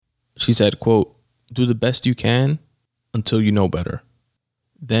She said, quote, "Do the best you can until you know better.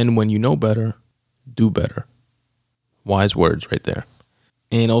 Then when you know better, do better." Wise words right there.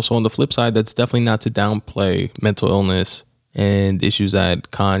 And also on the flip side, that's definitely not to downplay mental illness and issues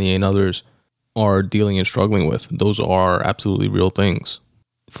that Kanye and others are dealing and struggling with. Those are absolutely real things.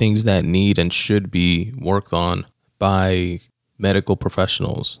 Things that need and should be worked on by medical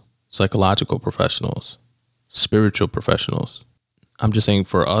professionals, psychological professionals, spiritual professionals. I'm just saying,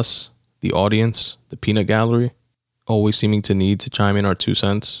 for us, the audience, the peanut gallery, always seeming to need to chime in our 2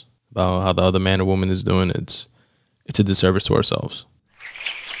 cents about how the other man or woman is doing, it's a disservice to ourselves.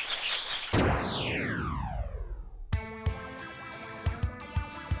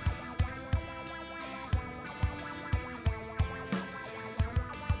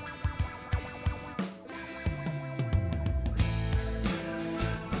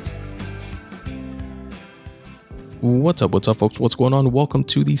 What's up, folks? What's going on? Welcome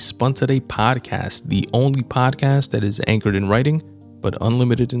to the Spun Today podcast, the only podcast that is anchored in writing, but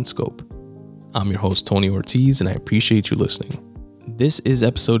unlimited in scope. I'm your host, Tony Ortiz, and I appreciate you listening. This is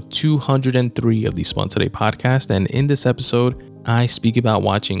episode 203 of the Spun Today podcast, and in this episode, I speak about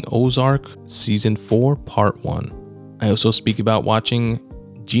watching Ozark Season 4, Part 1. I also speak about watching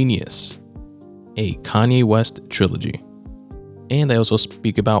Genius, a Kanye West trilogy. And I also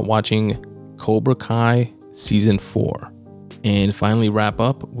speak about watching Cobra Kai Season 4, and finally wrap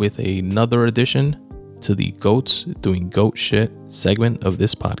up with another addition to the Goats Doing Goat Shit segment of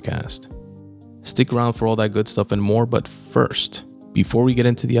this podcast. Stick around for all that good stuff and more, but first, before we get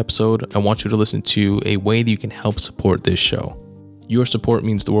into the episode, I want you to listen to a way that you can help support this show. Your support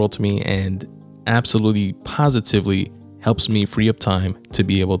means the world to me and absolutely positively helps me free up time to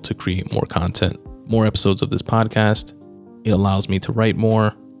be able to create more content, more episodes of this podcast. It allows me to write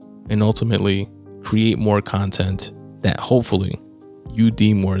more and ultimately create more content that hopefully you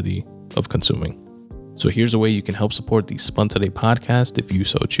deem worthy of consuming. So here's a way you can help support the Spun Today podcast if you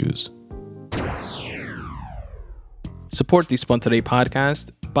so choose. Support the Spun Today podcast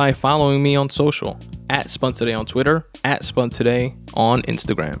by following me on social, at Spun Today on Twitter, at Spun Today on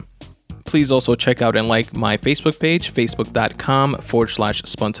Instagram. Please also check out and like my Facebook page,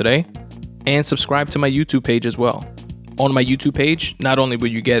 facebook.com/Spun Today, and subscribe to my YouTube page as well. On my YouTube page, not only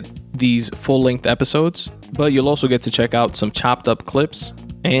will you get these full-length episodes, but you'll also get to check out some chopped up clips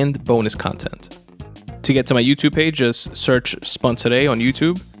and bonus content. To get to my YouTube page, just search Spun Today on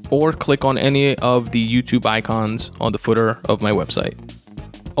YouTube or click on any of the YouTube icons on the footer of my website.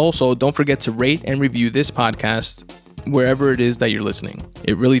 Also, don't forget to rate and review this podcast wherever it is that you're listening.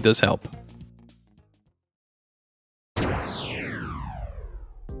 It really does help.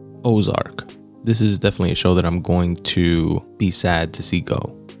 Ozark. This is definitely a show that I'm going to be sad to see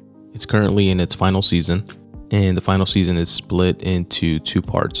go. It's currently in its final season, and the final season is split into 2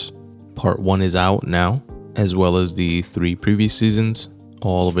 parts. Part 1 is out now, as well as the 3 previous seasons,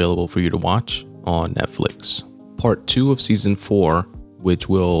 all available for you to watch on Netflix. Part 2 of Season 4, which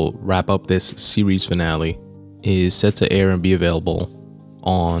will wrap up this series finale, is set to air and be available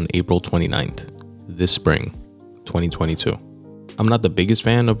on April 29th, this spring, 2022. I'm not the biggest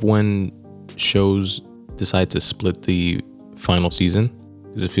fan of when shows decide to split the final season,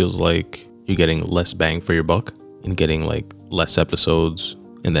 because it feels like you're getting less bang for your buck and getting like less episodes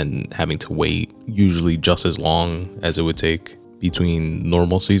and then having to wait usually just as long as it would take between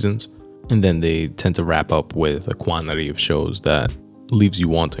normal seasons. And then they tend to wrap up with a quantity of shows that leaves you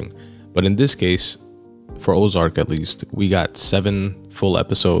wanting. But in this case, for Ozark at least, we got 7 full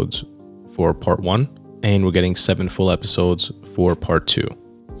episodes for part 1, and we're getting 7 full episodes for part 2.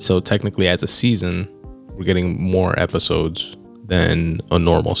 So technically, as a season, we're getting more episodes than a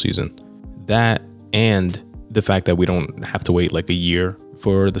normal season. That, and the fact that we don't have to wait like a year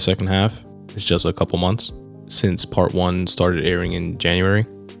for the second half. It's just a couple months since part 1 started airing in January,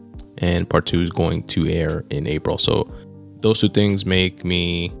 and part 2 is going to air in April. So those 2 things make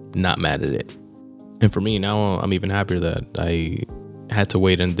me not mad at it. And for me, now I'm even happier that I had to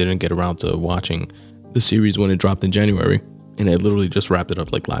wait and didn't get around to watching the series when it dropped in January. And I literally just wrapped it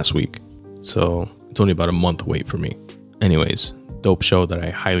up like last week. So it's only about a month wait for me. Anyways, dope show that I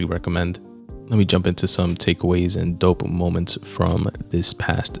highly recommend. Let me jump into some takeaways and dope moments from this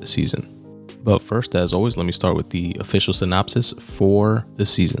past season. But first, as always, let me start with the official synopsis for the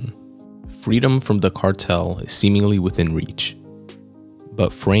season. Freedom from the cartel is seemingly within reach,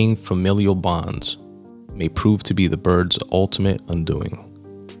 but fraying familial bonds may prove to be the bird's ultimate undoing.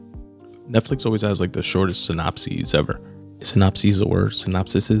 Netflix always has like the shortest synopses ever. Synopses or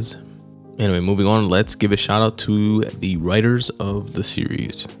synopsises. Anyway, moving on, let's give a shout out to the writers of the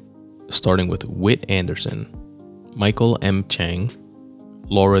series, starting with Whit Anderson, Michael M. Chang,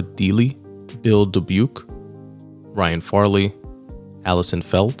 Laura Dealey, Bill Dubuque, Ryan Farley, Allison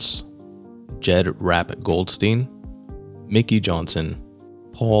Feltz, Jed Rapp Goldstein, Mickey Johnson,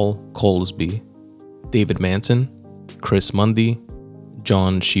 Paul Colesby, David Manson, Chris Mundy,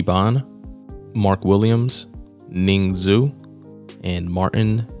 John Shiban, Mark Williams, Ning Zhu, and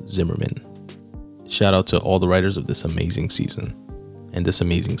Martin Zimmerman. Shout out to all the writers of this amazing season and this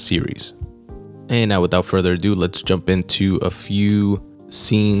amazing series. And now, without further ado, let's jump into a few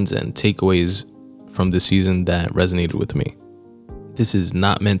scenes and takeaways from this season that resonated with me. This is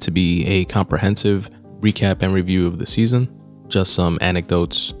not meant to be a comprehensive recap and review of the season, just some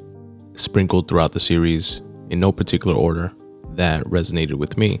anecdotes sprinkled throughout the series in no particular order that resonated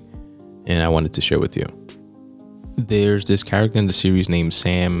with me and I wanted to share with you. There's this character in the series named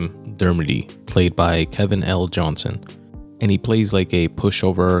Sam Dermody, played by Kevin L. Johnson, and he plays like a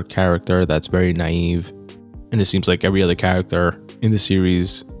pushover character that's very naive, and it seems like every other character in the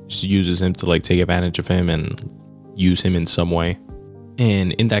series just uses him to like take advantage of him and use him in some way.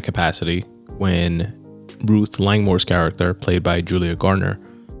 And in that capacity, when Ruth Langmore's character, played by Julia Garner,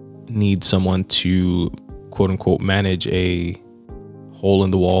 needs someone to quote unquote manage a hole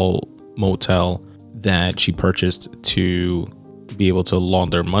in the wall motel that she purchased to be able to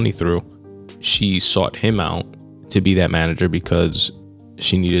launder money through, she sought him out to be that manager because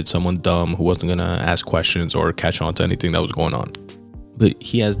she needed someone dumb who wasn't gonna ask questions or catch on to anything that was going on. But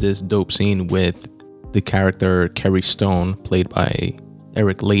he has this dope scene with the character Kerry Stone, played by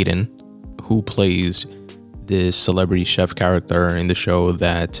Eric Layden, who plays this celebrity chef character in the show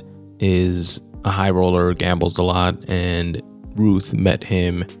that is a high roller, gambles a lot, and Ruth met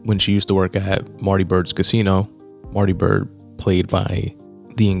him when she used to work at Marty Bird's casino. Marty Bird, played by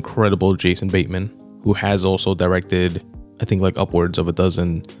the incredible Jason Bateman, who has also directed, I think, like upwards of a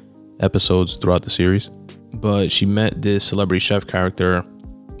dozen episodes throughout the series. But she met this celebrity chef character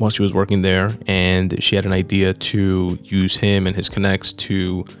while she was working there, and she had an idea to use him and his connects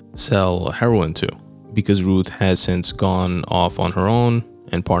to sell heroin to, because Ruth has since gone off on her own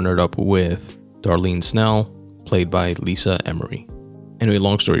and partnered up with Darlene Snell, played by Lisa Emery. Anyway,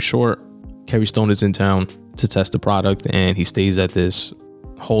 long story short, Kerry Stone is in town to test the product, and he stays at this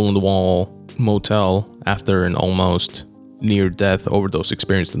hole-in-the-wall motel after an almost near-death overdose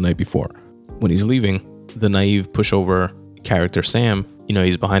experience the night before. When he's leaving, the naive pushover character Sam,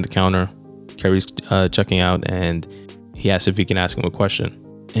 he's behind the counter, Kerry's checking out, and he asks if he can ask him a question.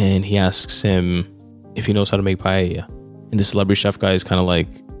 And he asks him if he knows how to make paella. And the celebrity chef guy is kind of like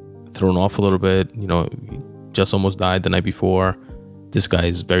thrown off a little bit, he just almost died the night before. This guy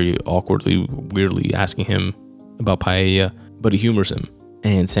is very awkwardly, weirdly asking him about paella, but he humors him.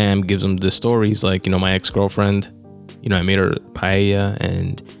 And Sam gives him this story. He's like, my ex-girlfriend, I made her paella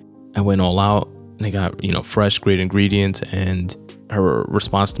and I went all out and I got, fresh, great ingredients. And her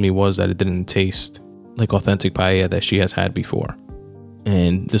response to me was that it didn't taste like authentic paella that she has had before.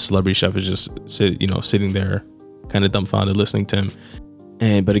 And this celebrity chef is just sitting there kind of dumbfounded listening to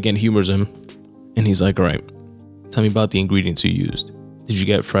him. But again, humors him. And he's like, all right, tell me about the ingredients you used. Did you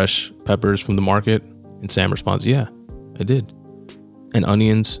get fresh peppers from the market? And Sam responds, yeah, I did. And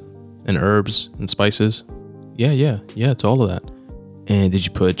onions and herbs and spices? Yeah, it's all of that. And did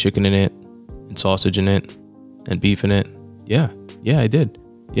you put chicken in it and sausage in it and beef in it? Yeah, I did.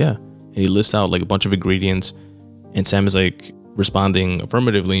 Yeah. And he lists out like a bunch of ingredients, and Sam is like responding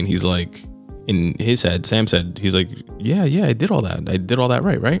affirmatively, and he's like, in his head, Sam said, he's like, yeah, I did all that. I did all that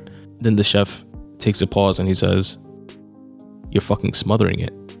right? Then the chef takes a pause and he says, you're fucking smothering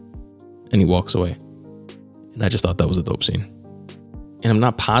it. And he walks away. And I just thought that was a dope scene. And I'm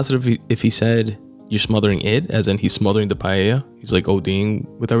not positive if he said you're smothering it, as in he's smothering the paella. He's like ODing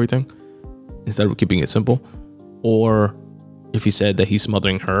with everything instead of keeping it simple. Or if he said that he's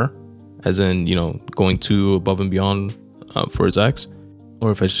smothering her, as in, going too above and beyond for his ex. Or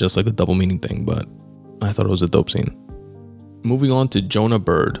if it's just like a double meaning thing. But I thought it was a dope scene. Moving on to Jonah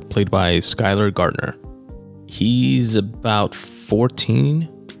Bird, played by Skylar Gardner. He's about 15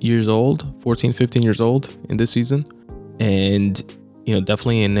 years old in this season. And,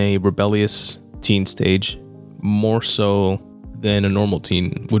 definitely in a rebellious teen stage, more so than a normal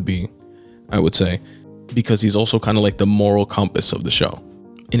teen would be, I would say. Because he's also kind of like the moral compass of the show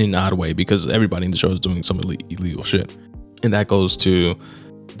in an odd way, because everybody in the show is doing some illegal shit. And that goes to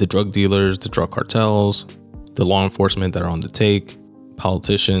the drug dealers, the drug cartels, the law enforcement that are on the take,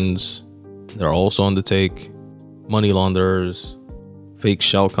 politicians that are also on the take, money launderers, fake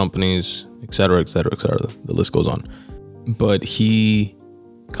shell companies, etc. The list goes on. But he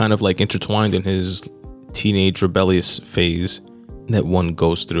kind of like intertwined in his teenage rebellious phase that one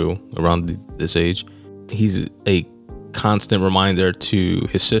goes through around this age. He's a constant reminder to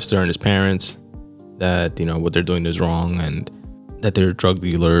his sister and his parents that, what they're doing is wrong and that they're drug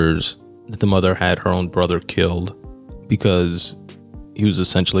dealers, that the mother had her own brother killed because he was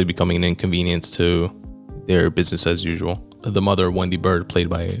essentially becoming an inconvenience to their business as usual. The mother, Wendy Bird, played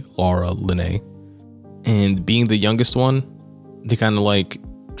by Laura Linney. And being the youngest one, they kind of like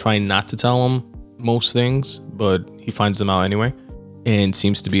try not to tell him most things, but he finds them out anyway and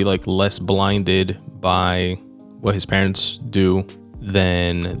seems to be like less blinded by what his parents do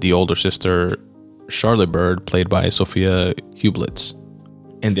than the older sister, Charlotte Bird, played by Sophia Hublitz.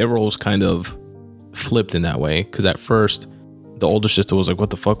 And their roles kind of flipped in that way, because at first the older sister was like, what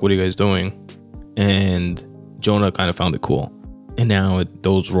the fuck, what are you guys doing? And Jonah kind of found it cool. And now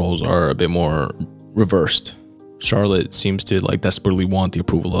those roles are a bit more reversed. Charlotte seems to like desperately want the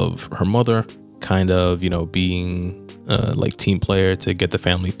approval of her mother, kind of, being like team player to get the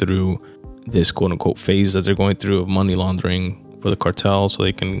family through this quote unquote phase that they're going through of money laundering for the cartel so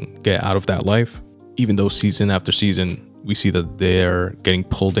they can get out of that life. Even though season after season, we see that they're getting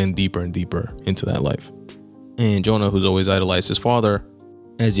pulled in deeper and deeper into that life. And Jonah, who's always idolized his father,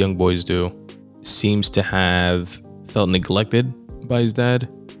 as young boys do, seems to have felt neglected by his dad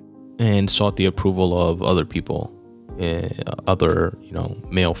and sought the approval of other people, other,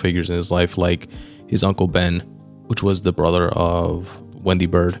 male figures in his life, like his uncle Ben, which was the brother of Wendy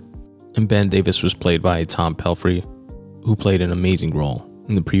Bird. And Ben Davis was played by Tom Pelphrey, who played an amazing role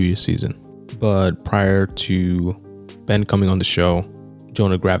in the previous season. But prior to Ben coming on the show,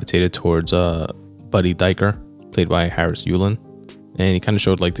 Jonah gravitated towards Buddy Diker, played by Harris Yulin. And he kind of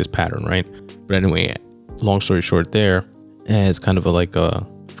showed like this pattern, right? But anyway, long story short there, as kind of a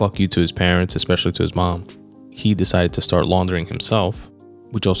fuck you to his parents, especially to his mom, he decided to start laundering himself,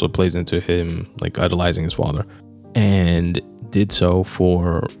 which also plays into him like idolizing his father, and did so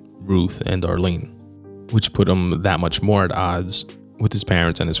for Ruth and Darlene, which put him that much more at odds with his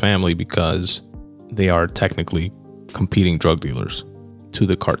parents and his family because they are technically competing drug dealers to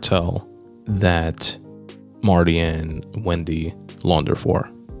the cartel that Marty and Wendy launder for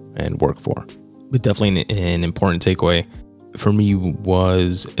and work for. But definitely an important takeaway for me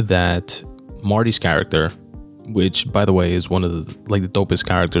was that Marty's character, which by the way is one of the dopest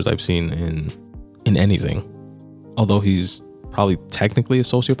characters I've seen in anything, although he's probably technically a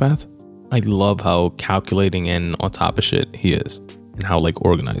sociopath, I love how calculating and on top of shit he is and how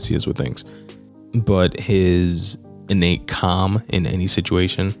organized he is with things. But his innate calm in any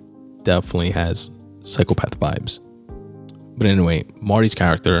situation definitely has psychopath vibes. But anyway, Marty's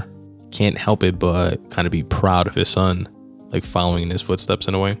character can't help it but kind of be proud of his son, following in his footsteps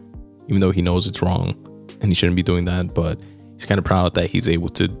in a way, even though he knows it's wrong and he shouldn't be doing that. But he's kind of proud that he's able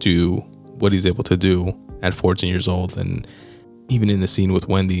to do what he's able to do at 14 years old. And even in the scene with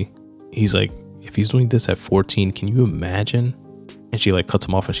Wendy, he's like, if he's doing this at 14, can you imagine? And she cuts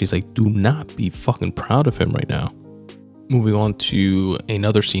him off and she's like, do not be fucking proud of him right now. Moving on to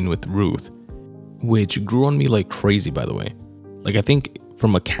another scene with Ruth, which grew on me like crazy, by the way. I think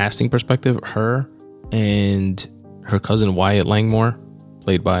from a casting perspective, her and her cousin Wyatt Langmore,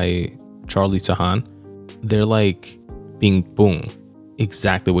 played by Charlie Sahan, they're being boom,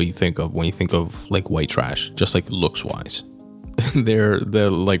 exactly what you think of when you think of white trash, just looks wise. they're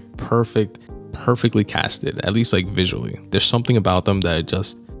perfectly casted, at least visually. There's something about them that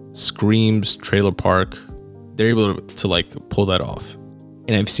just screams trailer park. They're able to pull that off.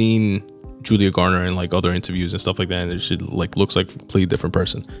 And I've seen Julia Garner in other interviews and stuff like that, and she looks like a completely different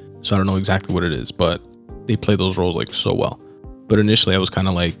person. So I don't know exactly what it is, but they play those roles so well. But initially I was kind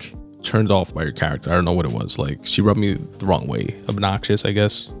of turned off by her character. I don't know what it was. She rubbed me the wrong way. Obnoxious, I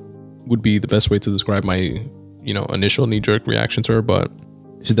guess, would be the best way to describe my initial knee-jerk reaction to her. But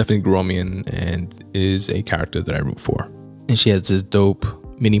she definitely grew on me and is a character that I root for. And she has this dope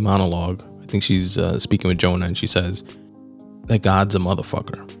mini monologue. I think she's speaking with Jonah, and she says that God's a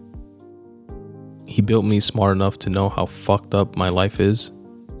motherfucker. He built me smart enough to know how fucked up my life is,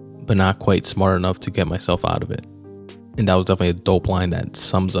 but not quite smart enough to get myself out of it. And that was definitely a dope line that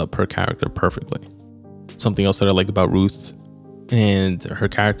sums up her character perfectly. Something else that I like about Ruth and her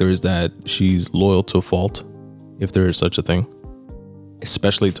character is that she's loyal to a fault, if there is such a thing,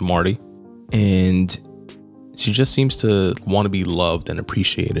 especially to Marty. And she just seems to want to be loved and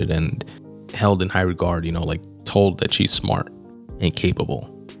appreciated and held in high regard, told that she's smart and capable.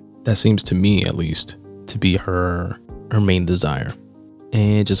 That seems to me, at least, to be her main desire.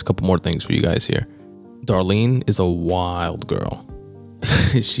 And just a couple more things for you guys here. Darlene is a wild girl.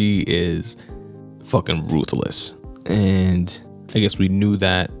 She is fucking ruthless. And I guess we knew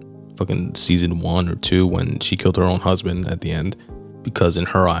that fucking season 1 or 2 when she killed her own husband at the end, because in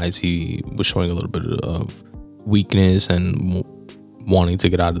her eyes, he was showing a little bit of weakness and wanting to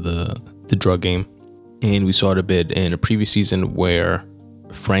get out of the drug game. And we saw it a bit in a previous season where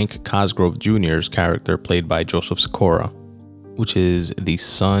Frank Cosgrove Jr.'s character, played by Joseph Sikora, which is the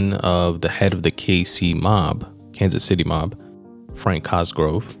son of the head of the KC mob, Kansas City mob, Frank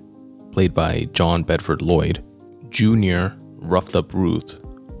Cosgrove, played by John Bedford Lloyd, Jr. roughed up Ruth.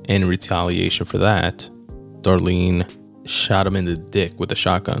 And in retaliation for that, Darlene shot him in the dick with a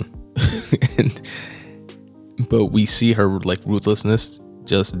shotgun. But we see her like ruthlessness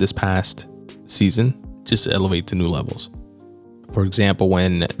just this past season just elevate to new levels. For example,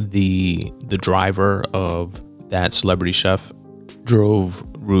 when the driver of that celebrity chef drove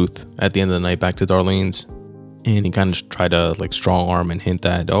Ruth at the end of the night back to Darlene's, and he kind of tried to like strong arm and hint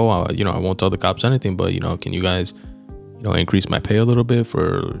that, I won't tell the cops anything, but can you guys, increase my pay a little bit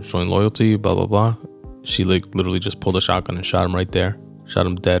for showing loyalty, blah, blah, blah. She like literally just pulled a shotgun and shot him right there, shot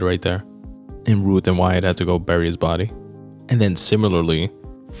him dead right there. And Ruth and Wyatt had to go bury his body. And then similarly,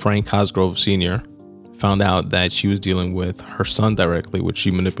 Frank Cosgrove Sr. found out that she was dealing with her son directly, which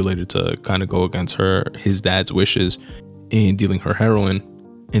she manipulated to kind of go against his dad's wishes in dealing her heroin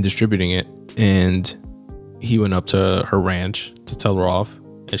and distributing it. And he went up to her ranch to tell her off,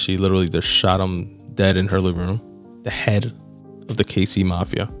 and she literally just shot him dead in her living room, the head of the KC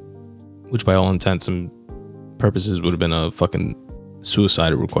Mafia, which by all intents and purposes would have been a fucking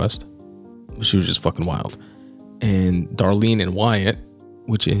suicide request. She was just fucking wild. And Darlene and Wyatt,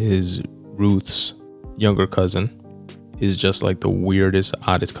 which is Ruth's younger cousin, is just like the weirdest,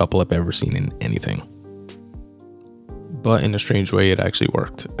 oddest couple I've ever seen in anything. But in a strange way, it actually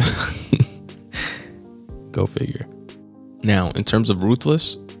worked. Go figure. Now, in terms of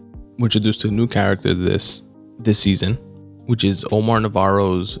Ruthless, we're introduced to a new character this season, which is Omar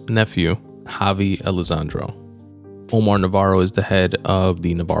Navarro's nephew, Javi Elizondo. Omar Navarro is the head of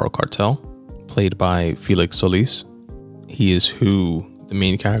the Navarro cartel, played by Felix Solis. He is who the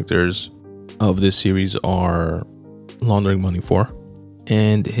main characters of this series are laundering money for.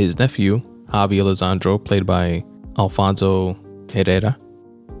 And his nephew, Javi Elizondo, played by Alfonso Herrera,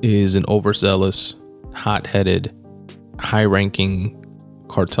 is an overzealous, hot-headed, high-ranking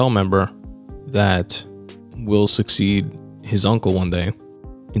cartel member that will succeed his uncle one day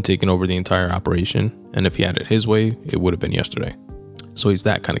in taking over the entire operation. And if he had it his way, it would have been yesterday. So he's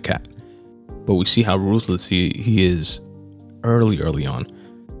that kind of cat. But we see how ruthless he is early on.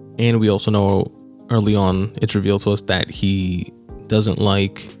 And we also know early on, it's revealed to us that he doesn't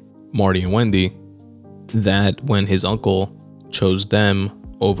like Marty and Wendy, that when his uncle chose them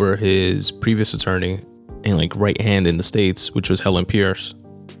over his previous attorney and like right hand in the States, which was Helen Pierce,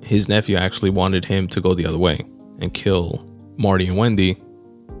 his nephew actually wanted him to go the other way and kill Marty and Wendy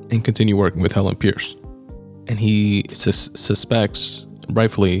and continue working with Helen Pierce. And he suspects,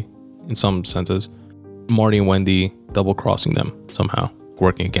 rightfully in some senses, Marty and Wendy double crossing them somehow,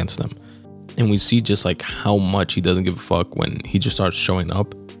 working against them. And we see just like how much he doesn't give a fuck when he just starts showing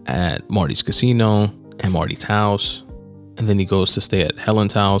up at Marty's casino and Marty's house. And then he goes to stay at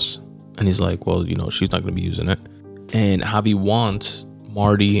Helen's house and he's like, well, she's not going to be using it. And Javi wants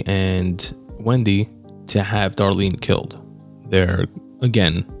Marty and Wendy to have Darlene killed. They're,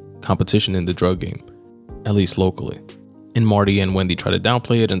 again, competition in the drug game, at least locally. And Marty and Wendy try to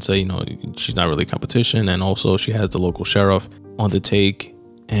downplay it and say, she's not really competition. And also she has the local sheriff on the take.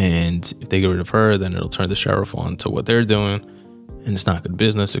 And if they get rid of her, then it'll turn the sheriff on to what they're doing. And it's not good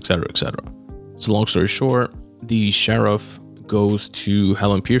business, etc., etc. So long story short, the sheriff goes to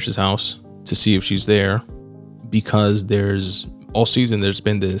Helen Pierce's house to see if she's there, because all season there's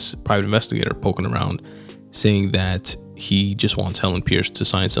been this private investigator poking around saying that he just wants Helen Pierce to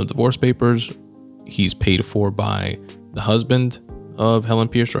sign some divorce papers. He's paid for by the husband of Helen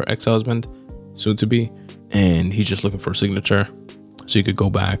Pierce, or ex-husband, soon to be, and he's just looking for a signature so he could go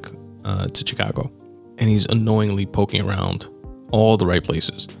back to Chicago. And he's annoyingly poking around all the right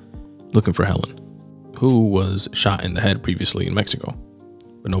places looking for Helen, who was shot in the head previously in Mexico,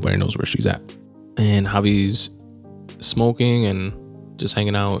 but nobody knows where she's at. And Javi's smoking and just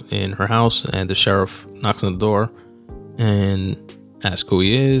hanging out in her house, and the sheriff knocks on the door and asks who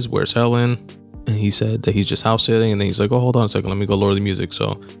he is, where's Helen, and he said that he's just house sitting. And then he's like, oh, hold on a second, let me go lower the music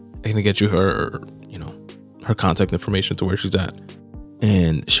so I can get you her contact information to where she's at.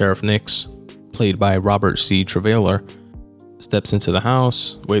 And Sheriff Nix, played by Robert C. Trevaler, steps into the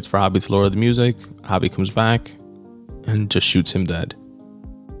house, waits for Javi to lower the music. Javi comes back and just shoots him dead.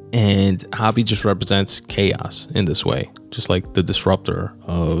 And Javi just represents chaos in this way, just like the disruptor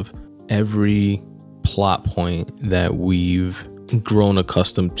of every plot point that we've grown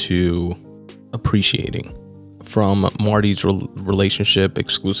accustomed to appreciating. From Marty's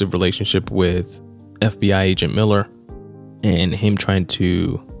exclusive relationship with FBI agent Miller and him trying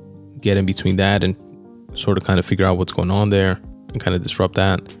to get in between that and sort of kind of figure out what's going on there and kind of disrupt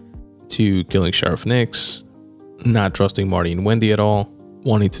that, to killing Sheriff Nix, not trusting Marty and Wendy at all,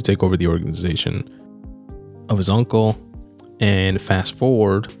 wanting to take over the organization of his uncle. And fast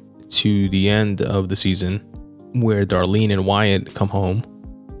forward to the end of the season where Darlene and Wyatt come home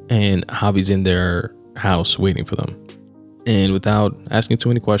and Javi's in their house waiting for them. And without asking too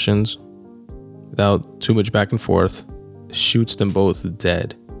many questions, without too much back and forth, shoots them both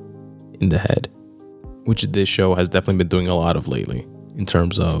dead in the head, which this show has definitely been doing a lot of lately in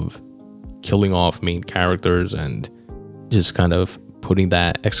terms of killing off main characters and just kind of putting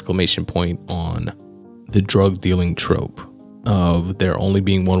that exclamation point on the drug dealing trope of there only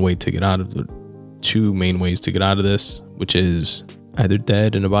being one way to get out of the two main ways to get out of this, which is either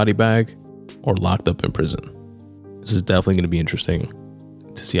dead in a body bag or locked up in prison. This is definitely going to be interesting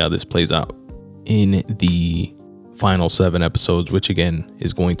to see how this plays out in the final 7 episodes, which again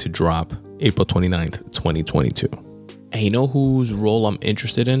is going to drop April 29th, 2022. And you know whose role I'm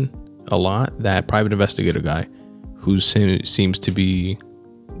interested in a lot? That private investigator guy who seems to be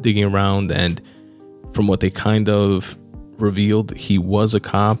digging around, and from what they kind of revealed, he was a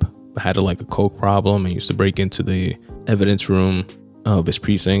cop but had a coke problem and used to break into the evidence room of his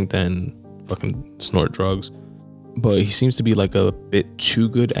precinct and fucking snort drugs. But he seems to be a bit too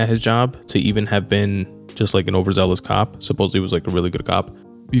good at his job to even have been just an overzealous cop. Supposedly he was a really good cop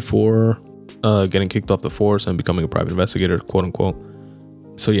before getting kicked off the force and becoming a private investigator, quote unquote.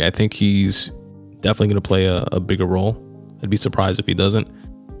 So yeah, I think he's definitely going to play a bigger role. I'd be surprised if he doesn't.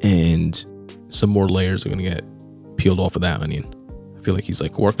 And some more layers are going to get peeled off of that onion. I feel like he's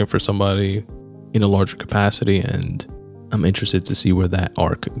working for somebody in a larger capacity, and I'm interested to see where that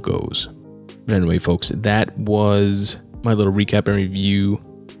arc goes. But anyway, folks, that was my little recap and review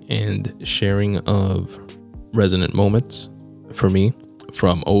and sharing of resonant moments for me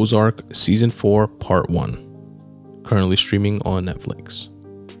from Ozark Season 4 Part 1, currently streaming on Netflix.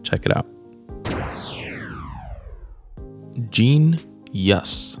 Check it out. Gene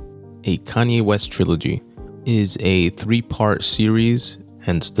Yes, a Kanye West trilogy, is a 3-part series,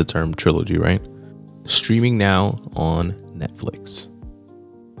 hence the term trilogy, right? Streaming now on Netflix.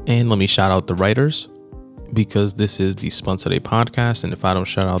 And let me shout out the writers, because this is the Spun Today podcast, and if I don't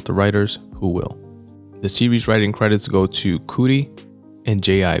shout out the writers, who will? The series writing credits go to Cootie and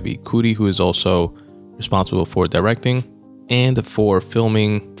Jay Ivey. Cootie, who is also responsible for directing and for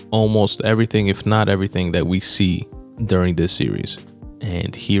filming almost everything, if not everything, that we see during this series.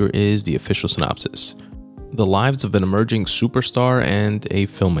 And here is the official synopsis. The lives of an emerging superstar and a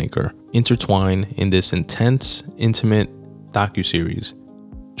filmmaker intertwine in this intense, intimate docuseries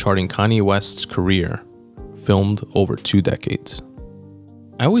charting Kanye West's career, filmed over 2 decades.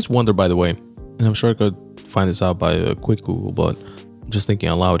 I always wonder, by the way, and I'm sure I could find this out by a quick Google, but I'm just thinking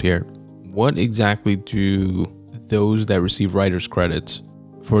out loud here. What exactly do those that receive writer's credits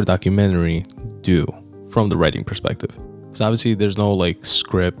for a documentary do from the writing perspective? Because obviously there's no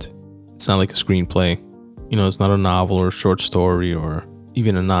script. It's not like a screenplay. It's not a novel or a short story or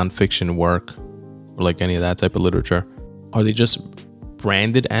even a nonfiction work or any of that type of literature. Are they just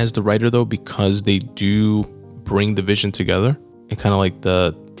branded as the writer though because they do bring the vision together and kind of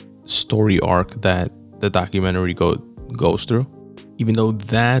the story arc that the documentary goes through? Even though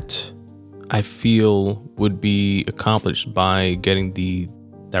that I feel would be accomplished by getting the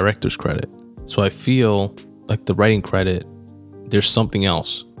director's credit. So I feel like the writing credit, there's something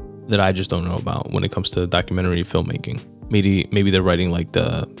else that I just don't know about when it comes to documentary filmmaking. Maybe they're writing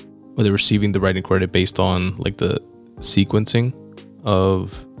or they're receiving the writing credit based on the sequencing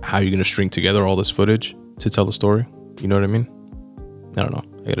of how you're going to string together all this footage to tell the story. You know what I mean? I don't know.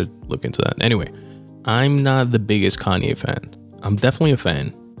 I got to look into that. Anyway, I'm not the biggest Kanye fan. I'm definitely a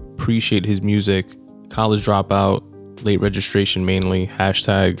fan. Appreciate his music. College Dropout, Late Registration mainly.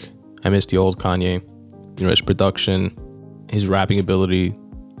 Hashtag I miss the old Kanye. His production, his rapping ability,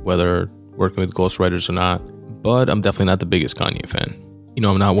 whether working with ghostwriters or not. But I'm definitely not the biggest Kanye fan.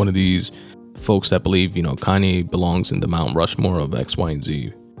 I'm not one of these folks that believe, Kanye belongs in the Mount Rushmore of X, Y, and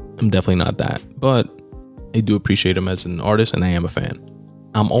Z. I'm definitely not that. But I do appreciate him as an artist, and I am a fan.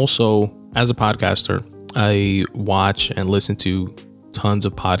 I'm also, as a podcaster, I watch and listen to tons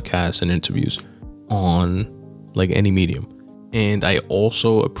of podcasts and interviews on any medium. And I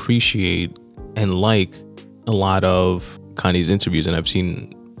also appreciate and a lot of Kanye's interviews, and I've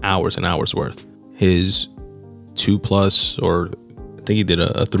seen hours and hours worth. His 2+, or I think he did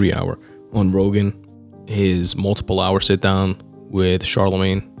a 3-hour on Rogan, his multiple-hour sit-down with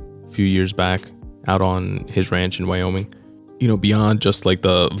Charlemagne a few years back out on his ranch in Wyoming. Beyond just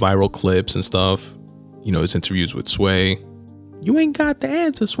the viral clips and stuff, his interviews with Sway. You ain't got the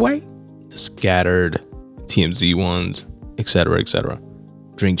answer, Sway. The scattered TMZ ones, etc., etc.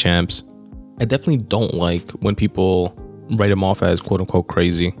 Drink Champs. I definitely don't like when people write him off as quote unquote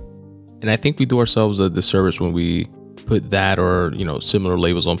crazy. And I think we do ourselves a disservice when we put that or, similar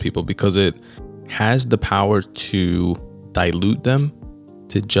labels on people, because it has the power to dilute them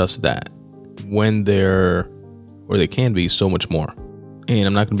to just that when they can be so much more. And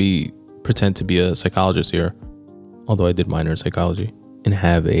I'm not going to pretend to be a psychologist here, although I did minor in psychology and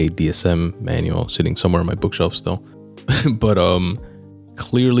have a DSM manual sitting somewhere on my bookshelf still. But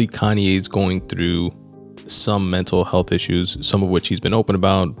clearly Kanye's going through some mental health issues, some of which he's been open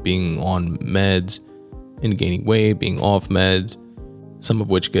about, being on meds and gaining weight, being off meds, some of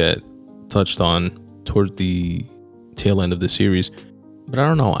which get touched on towards the tail end of the series. But I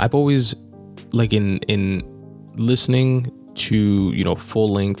don't know, I've always, like, in listening to full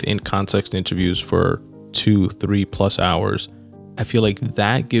length in context interviews for 2-3+ hours, I feel like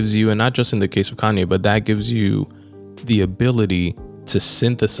that gives you, and not just in the case of Kanye, but that gives you the ability to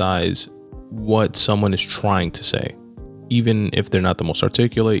synthesize what someone is trying to say, even if they're not the most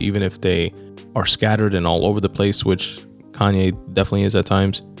articulate, even if they are scattered and all over the place, which Kanye definitely is at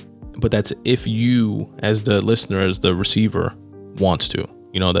times. But that's if you, as the listener, as the receiver, wants to.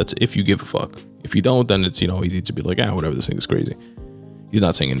 That's if you give a fuck. If you don't, then it's easy to be like, whatever, this thing is crazy. He's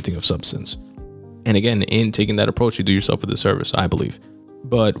not saying anything of substance. And again, in taking that approach, you do yourself a disservice, I believe.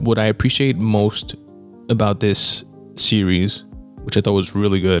 But what I appreciate most about this series, which I thought was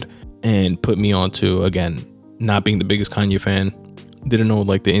really good and put me onto, again, not being the biggest Kanye fan, didn't know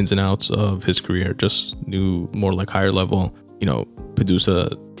like the ins and outs of his career, just knew more like higher level, produced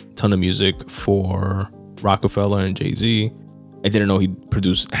a ton of music for Rockefeller and Jay-Z. I didn't know he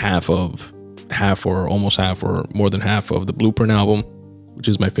produced half or almost half or more than half of the Blueprint album, which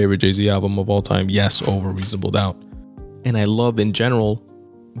is my favorite Jay-Z album of all time. Yes, over Reasonable Doubt. And I love in general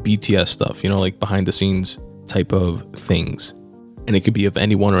BTS stuff, like behind the scenes type of things. And it could be of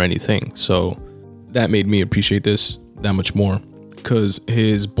anyone or anything. So that made me appreciate this that much more, because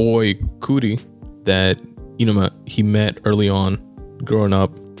his boy Coodie that he met early on growing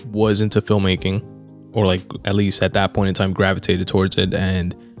up was into filmmaking, or like at least at that point in time gravitated towards it,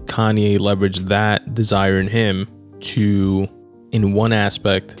 and Kanye leveraged that desire in him to, in one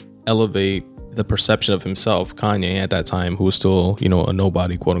aspect, elevate the perception of himself, Kanye at that time, who was still a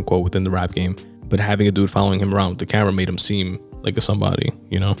nobody, quote unquote, within the rap game, but having a dude following him around with the camera made him seem like a somebody,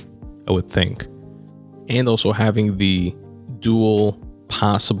 I would think. And also having the dual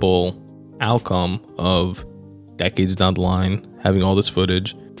possible outcome of decades down the line, having all this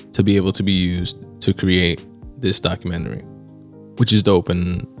footage to be able to be used to create this documentary, which is dope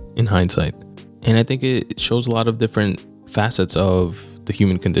in hindsight. And I think it shows a lot of different facets of the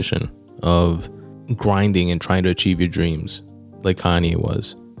human condition, of grinding and trying to achieve your dreams, like Kanye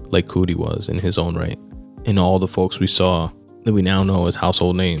was, like Coodie was in his own right, and all the folks we saw that we now know as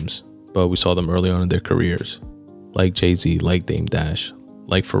household names, but we saw them early on in their careers, like Jay-Z, like Dame Dash,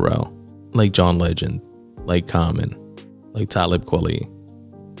 like Pharrell, like John Legend, like Common, like Talib Kweli,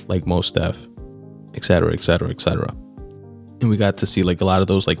 like Mos Def, etc., etc., etc. And we got to see like a lot of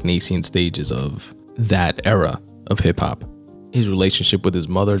those like nascent stages of that era of hip hop. His relationship with his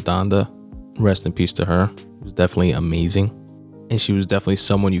mother, Donda, rest in peace to her, was definitely amazing. And she was definitely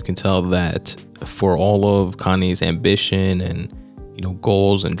someone you can tell that for all of Kanye's ambition and,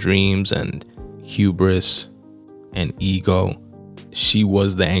 goals and dreams and hubris and ego, she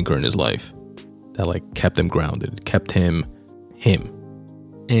was the anchor in his life that like kept him grounded, kept him.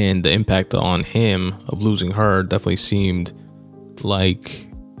 And the impact on him of losing her definitely seemed like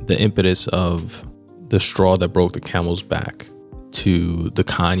the impetus of the straw that broke the camel's back to the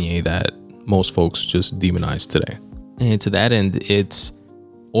Kanye that most folks just demonize today. And to that end, it's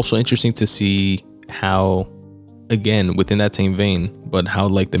also interesting to see how, again, within that same vein, but how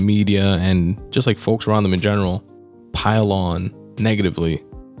like the media and just like folks around them in general pile on negatively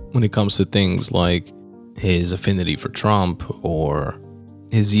when it comes to things like his affinity for Trump or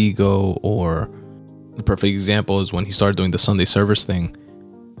his ego, or the perfect example is when he started doing the Sunday service thing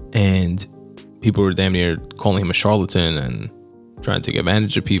and people were damn near calling him a charlatan and trying to take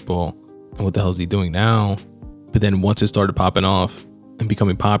advantage of people. And what the hell is he doing now? But then once it started popping off and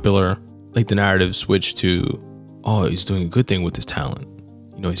becoming popular, like the narrative switched to, oh, he's doing a good thing with his talent.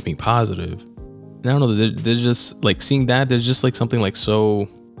 He's being positive. And I don't know, there's just like seeing that, there's just like something like so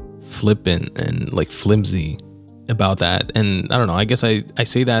flippant and like flimsy about that. And I don't know, I guess I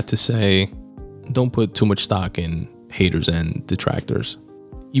say that to say, don't put too much stock in haters and detractors.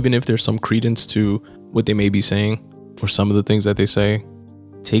 Even if there's some credence to what they may be saying or some of the things that they say,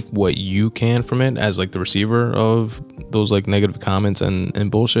 take what you can from it as like the receiver of those like negative comments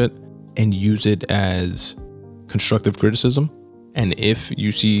and bullshit, and use it as constructive criticism. And if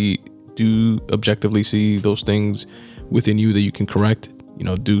you do objectively see those things within you that you can correct,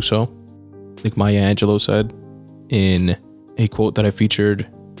 do so. Like Maya Angelou said in a quote that I featured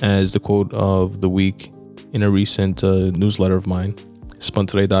as the quote of the week in a recent newsletter of mine,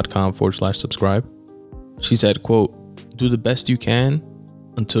 spuntoday.com/subscribe. She said, quote, "Do the best you can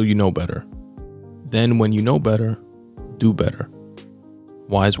until you know better. Then when you know better, do better."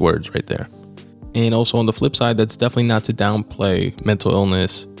 Wise words right there. And also on the flip side, that's definitely not to downplay mental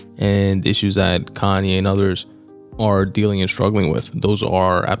illness and issues that Kanye and others are dealing and struggling with. Those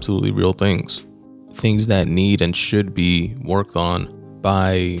are absolutely real things that need and should be worked on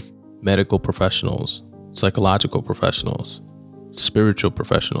by medical professionals, psychological professionals, spiritual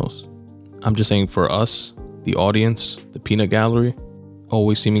professionals. I'm just saying, for us, the audience, the peanut gallery,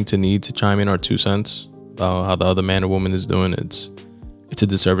 always seeming to need to chime in our 2 cents about how the other man or woman is doing, it's a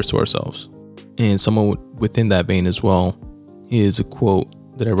disservice to ourselves. And someone within that vein as well is a quote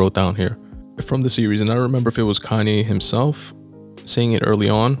that I wrote down here from the series. And I don't remember if it was Kanye himself saying it early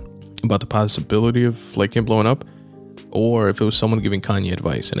on about the possibility of like him blowing up, or if it was someone giving Kanye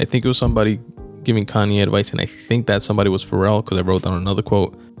advice. And I think it was somebody giving Kanye advice, and I think that somebody was Pharrell, because I wrote down another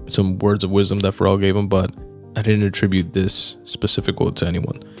quote, some words of wisdom that Pharrell gave him, but I didn't attribute this specific quote to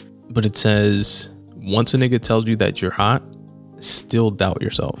anyone. But it says, "Once a nigga tells you that you're hot, still doubt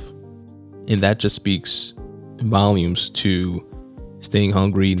yourself." And that just speaks volumes to staying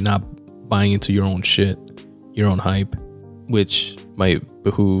hungry, not buying into your own shit, your own hype, which might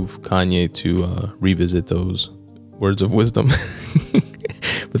behoove Kanye to revisit those words of wisdom.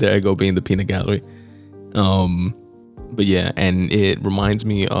 But there I go, being the peanut gallery. But yeah, and it reminds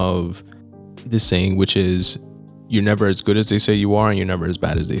me of this saying, which is, you're never as good as they say you are, and you're never as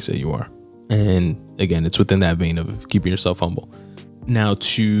bad as they say you are. And again, it's within that vein of keeping yourself humble. Now,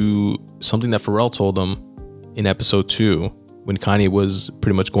 to something that Pharrell told him in episode 2, when Kanye was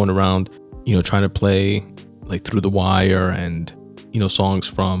pretty much going around, trying to play like Through the Wire and, songs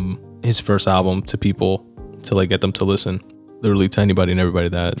from his first album to people to like get them to listen, literally to anybody and everybody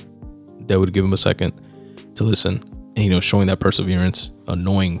that would give him a second to listen. And, showing that perseverance,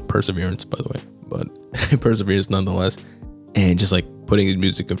 annoying perseverance, by the way, but perseverance nonetheless. And just like putting his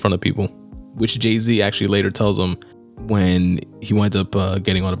music in front of people, which Jay-Z actually later tells him when he winds up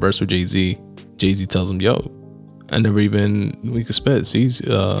getting on a verse with Jay-Z. Jay-Z tells him, "Yo, I never even knew he could spit. See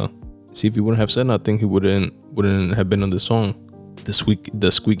if he wouldn't have said nothing, he wouldn't have been on this song. The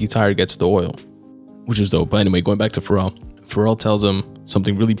squeaky tire gets the oil," which is dope. But anyway, going back to Pharrell. Pharrell tells him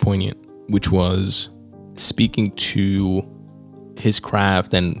something really poignant, which was speaking to his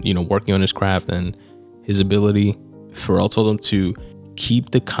craft and, working on his craft and his ability. Pharrell told him to keep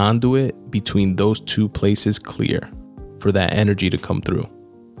the conduit between those two places clear for that energy to come through.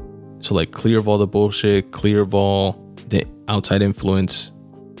 So like clear of all the bullshit, clear of all the outside influence,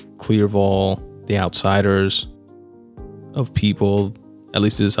 clear of all the outsiders of people. At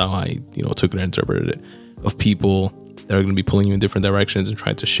least this is how I, took it and interpreted it, of people that are going to be pulling you in different directions and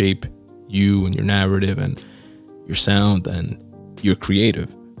trying to shape you and your narrative and your sound and your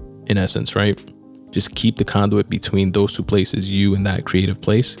creative, in essence, right? Just keep the conduit between those two places, you and that creative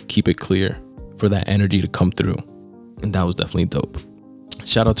place. Keep it clear for that energy to come through. And that was definitely dope.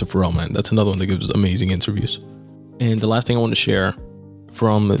 Shout out to Pharrell, man. That's another one that gives amazing interviews. And the last thing I want to share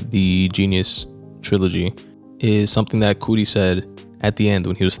from the Genius trilogy is something that Coodie said at the end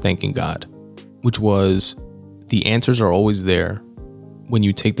when he was thanking God, which was, the answers are always there when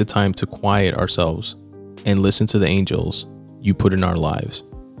you take the time to quiet ourselves and listen to the angels you put in our lives.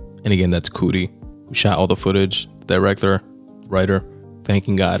 And again, that's Coodie, who shot all the footage, director, writer,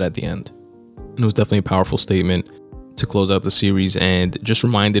 thanking God at the end. And it was definitely a powerful statement to close out the series, and just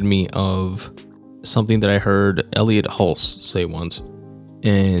reminded me of something that I heard Elliot Hulse say once,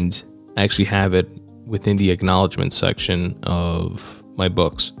 and I actually have it within the acknowledgement section of my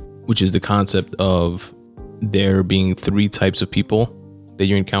books, which is the concept of there being 3 types of people that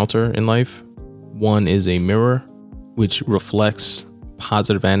you encounter in life. One is a mirror, which reflects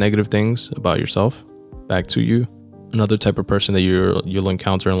positive and negative things about yourself back to you. Another type of person that you'll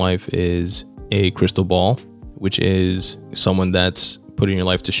encounter in life is a crystal ball, which is someone that's put in your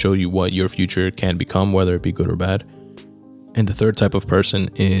life to show you what your future can become, whether it be good or bad. And the third type of person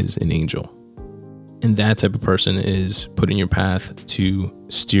is an angel. And that type of person is put in your path to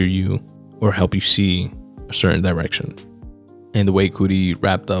steer you or help you see a certain direction. And the way Coodie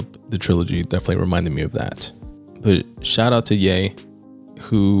wrapped up the trilogy definitely reminded me of that. But shout out to Ye,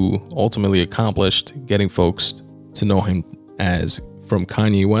 who ultimately accomplished getting folks to know him as from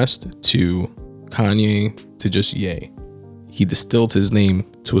Kanye West to Kanye to just Ye. He distilled his name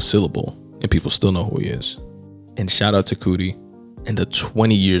to a syllable, and people still know who he is. And shout out to Coodie and the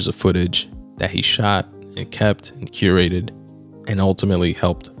 20 years of footage that he shot and kept and curated and ultimately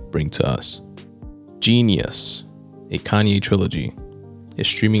helped bring to us. Genius, a Kanye trilogy, is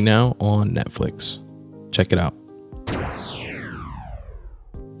streaming now on Netflix. Check it out.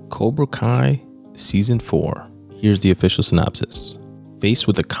 Cobra Kai Season 4. Here's the official synopsis. Faced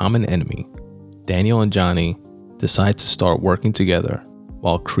with a common enemy, Daniel and Johnny decide to start working together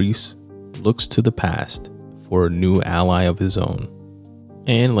while Kreese looks to the past for a new ally of his own.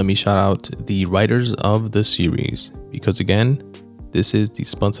 And let me shout out the writers of the series, because again, this is the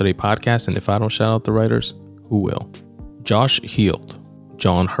Spun Today podcast, and if I don't shout out the writers, who will? Josh Heald,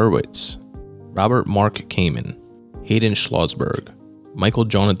 John Hurwitz, Robert Mark Kamen, Hayden Schlossberg, Michael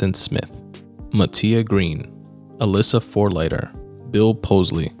Jonathan Smith, Mattia Green, Alyssa Forleiter, Bill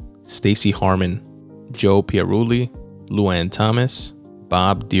Posley, Stacey Harmon, Joe Pierulli, Luann Thomas,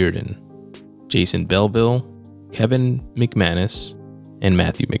 Bob Dearden, Jason Belleville, Kevin McManus, and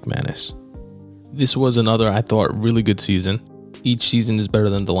Matthew McManus. This was another, I thought, really good season. Each season is better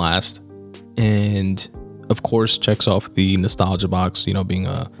than the last, and of course checks off the nostalgia box, being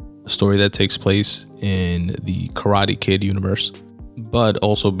a story that takes place in the Karate Kid universe, but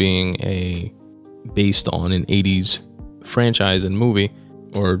also being based on an 80s franchise and movie,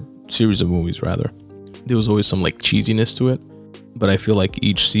 or series of movies rather. There was always some cheesiness to it, but I feel like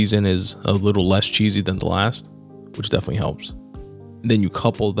each season is a little less cheesy than the last, which definitely helps. Then you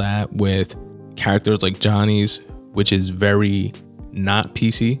couple that with characters like Johnny's, which is very not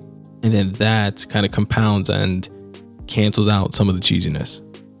PC, and then that kind of compounds and cancels out some of the cheesiness,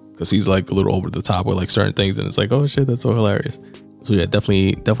 because he's a little over the top with certain things, and it's oh shit, that's so hilarious. So yeah,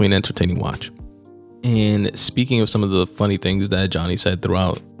 definitely an entertaining watch. And speaking of some of the funny things that Johnny said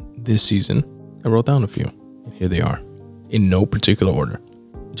throughout this season, I wrote down a few. Here they are, in no particular order.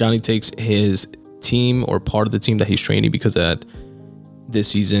 Johnny takes his team, or part of the team that he's training, because at this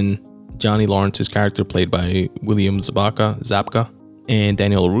season, Johnny Lawrence's character, played by William Zabka, and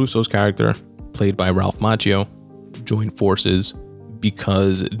Daniel LaRusso's character, played by Ralph Macchio, joined forces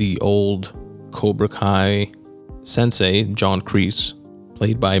because the old Cobra Kai sensei, John Kreese,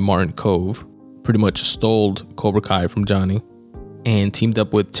 played by Martin Kove, pretty much stole Cobra Kai from Johnny and teamed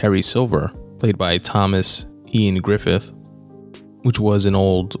up with Terry Silver, played by Thomas Ian Griffith, which was an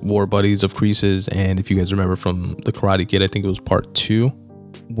old war buddies of Kreese's. And if you guys remember from the Karate Kid, I think it was part 2,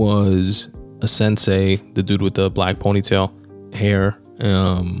 was a sensei, the dude with the black ponytail hair.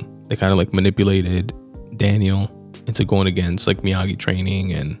 They kind of manipulated Daniel into going against Miyagi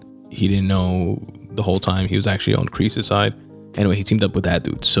training, and he didn't know the whole time he was actually on Kreese's side. Anyway, he teamed up with that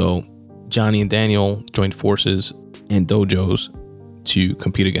dude. So Johnny and Daniel joined forces and dojos to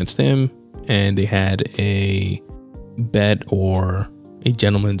compete against him, and they had a bet, or a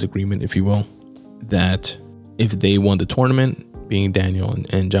gentleman's agreement, if you will, that if they won the tournament, being Daniel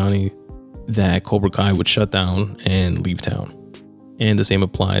and Johnny, that Cobra Kai would shut down and leave town. And the same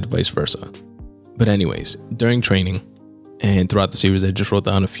applied vice versa. But anyways, during training and throughout the series, I just wrote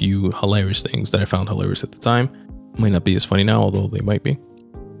down a few hilarious things that I found hilarious at the time. Might not be as funny now, although they might be,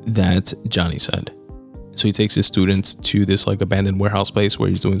 that Johnny said. So he takes his students to this abandoned warehouse place where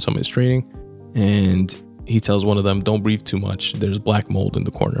he's doing some of his training, and he tells one of them, don't breathe too much, there's black mold in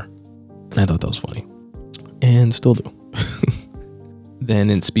the corner. And I thought that was funny, and still do.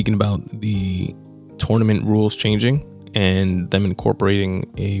 Then, in speaking about the tournament rules changing and them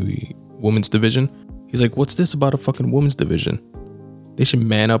incorporating a women's division, he's like, what's this about a fucking women's division? They should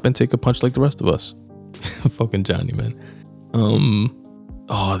man up and take a punch like the rest of us. Fucking Johnny, man.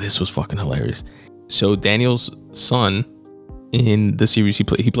 Oh, this was fucking hilarious. So Daniel's son in the series, he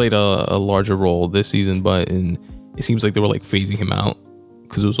played a larger role this season, but it seems like they were phasing him out,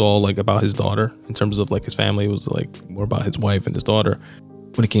 because it was all about his daughter. In terms of his family, it was more about his wife and his daughter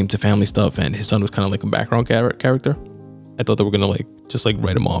when it came to family stuff, and his son was kind of a background character. I thought they were gonna just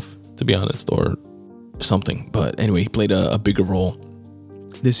write him off, to be honest, or something. But anyway, he played a bigger role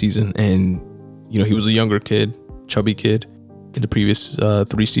this season, and he was a younger kid, chubby kid in the previous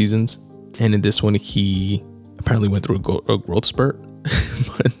 3 seasons, and in this one he apparently went through a growth spurt,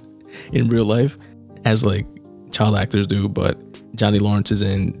 but in real life, as child actors do. But Johnny Lawrence is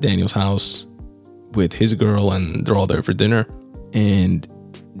in Daniel's house with his girl, and they're all there for dinner, and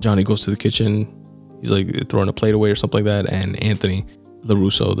Johnny goes to the kitchen, he's throwing a plate away or something like that, and Anthony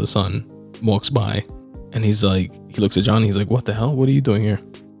LaRusso, the son, walks by, and he looks at Johnny, he's like, what the hell, what are you doing here?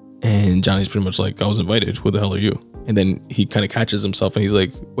 And Johnny's pretty much I was invited, who the hell are you? And then he kind of catches himself, and he's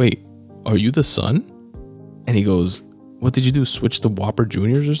like, wait, are you the son? And he goes, what did you do? Switch to Whopper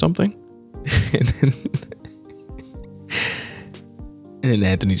Juniors or something? and then And then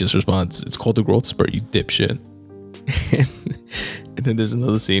Anthony just responds, "It's called the growth spurt, you dipshit." And then there's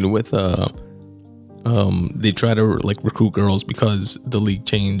another scene with they try to like recruit girls because the league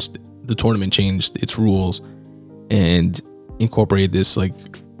changed, the tournament changed its rules and incorporated this like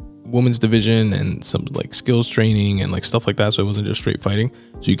women's division and some like skills training and like stuff like that. So it wasn't just straight fighting.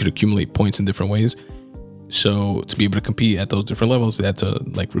 So you could accumulate points in different ways. So to be able to compete at those different levels, they had to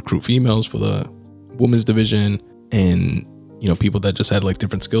like recruit females for the women's division and, you know, people that just had like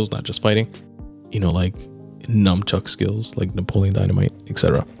different skills, not just fighting, you know, like nunchuck skills, like Napoleon Dynamite,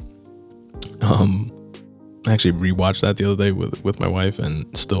 etc. I actually rewatched that the other day with my wife and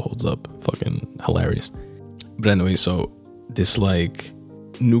still holds up. Fucking hilarious. But anyway, so this like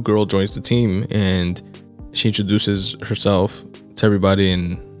new girl joins the team and she introduces herself to everybody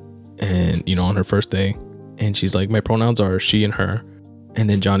and you know, on her first day, and she's like, my pronouns are she and her. And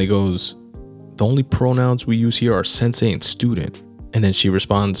then Johnny goes, the only pronouns we use here are sensei and student. And then she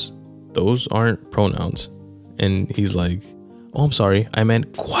responds, those aren't pronouns. And he's like, oh, I'm sorry, I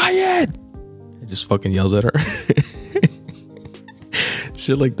meant quiet. And just fucking yells at her.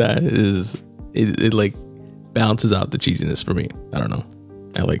 Shit like that is it like balances out the cheesiness for me. I don't know,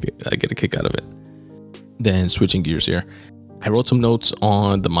 I like it. I get a kick out of it. Then switching gears here, I wrote some notes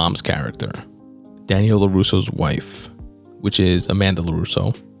on the mom's character, Daniel LaRusso's wife, which is Amanda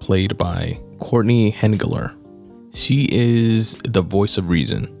LaRusso, played by Courtney Hengler. She is the voice of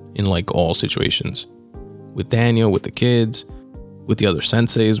reason in like all situations, with Daniel, with the kids, with the other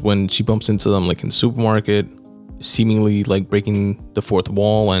senseis when she bumps into them like in the supermarket, seemingly like breaking the fourth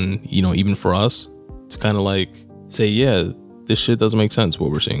wall. And, you know, even for us to kind of like say, yeah, this shit doesn't make sense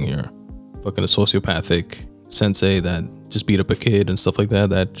what we're seeing here. Fucking a sociopathic sensei that just beat up a kid and stuff like that.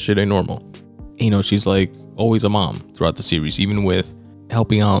 That shit ain't normal. You know, she's like always a mom throughout the series, even with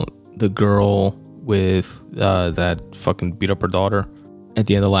helping out the girl with that fucking beat up her daughter at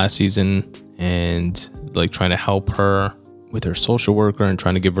the end of last season, and like trying to help her with her social worker and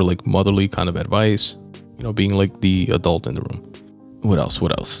trying to give her like motherly kind of advice, you know, being like the adult in the room. What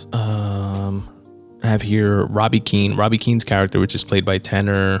else? I have here Robbie Keane. Robbie Keane's character, which is played by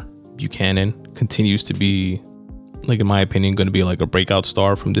Tanner Buchanan, continues to be, like, in my opinion, going to be like a breakout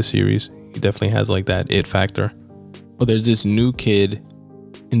star from this series. He definitely has like that it factor. But there's this new kid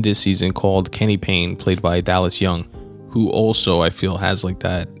in this season called Kenny Payne, played by Dallas Young, who also I feel has like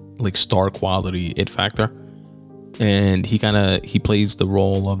that like star quality it factor. And he plays the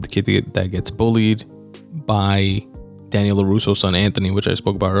role of the kid that gets bullied by Daniel LaRusso's son Anthony, which I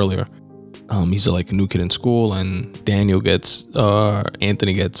spoke about earlier. He's like a new kid in school, and Anthony gets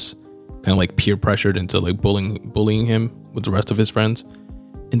kind of like peer pressured into like bullying him with the rest of his friends.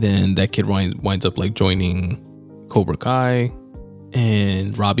 And then that kid winds up like joining Cobra Kai,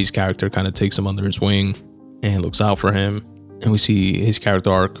 and Robbie's character kind of takes him under his wing and looks out for him. And we see his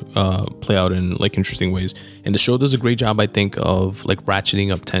character arc play out in like interesting ways. And the show does a great job, I think, of like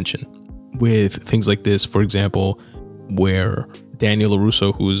ratcheting up tension with things like this. For example, where Daniel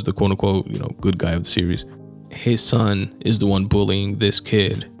LaRusso, who is the quote unquote, you know, good guy of the series, his son is the one bullying this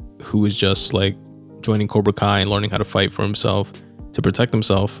kid who is just like joining Cobra Kai and learning how to fight for himself to protect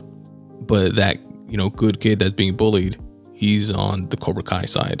himself. But that, you know, good kid that's being bullied, he's on the Cobra Kai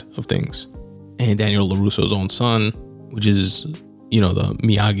side of things. And Daniel LaRusso's own son, which is, you know, the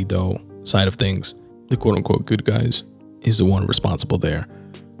Miyagi-Do side of things, the quote unquote good guys, is the one responsible there.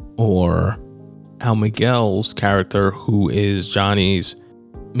 Or how Miguel's character, who is Johnny's,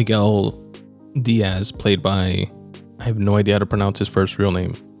 Miguel Diaz, played by, I have no idea how to pronounce his first real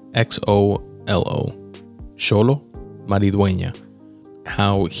name, Xolo, Xolo Maridueña,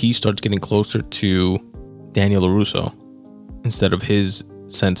 how he starts getting closer to Daniel LaRusso instead of his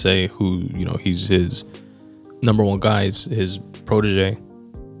sensei, who, you know, he's his number one guy, his protege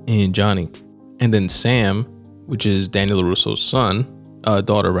in Johnny. And then Sam, which is Daniel LaRusso's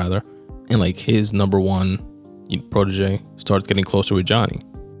daughter rather, and like his number one protege, starts getting closer with Johnny.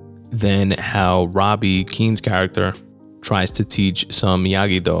 Then how Robbie Keane's character tries to teach some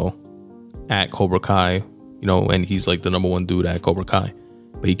Miyagi-Do at Cobra Kai, you know, and he's like the number one dude at Cobra Kai,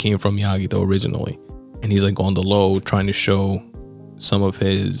 but he came from Miyagi-Do originally, and he's like on the low trying to show some of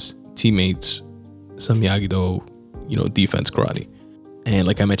his teammates some Miyagi-Do, you know, defense karate. And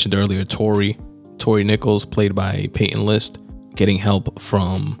like I mentioned earlier, Tori Nichols, played by Peyton List, getting help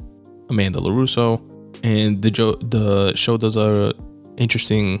from Amanda LaRusso. And the show does a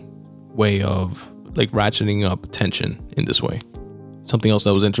interesting way of like ratcheting up tension in this way. Something else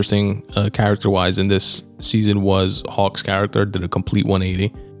that was interesting character-wise in this season was Hawk's character did a complete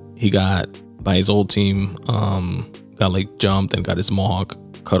 180. He got, by his old team, got got like jumped and got his mohawk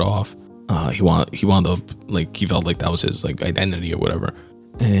cut off. He wound up like, he felt like that was his like identity or whatever,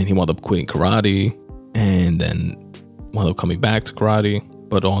 and he wound up quitting karate and then wound up coming back to karate,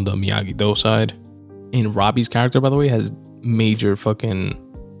 but on the Miyagi-Do side. And Robbie's character, by the way, has major fucking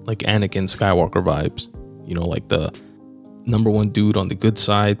like Anakin Skywalker vibes. You know, like the number one dude on the good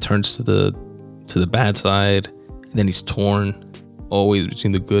side turns to the bad side, and then he's torn always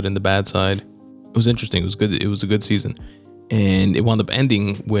between the good and the bad side. It was interesting. It was good. It was a good season, and it wound up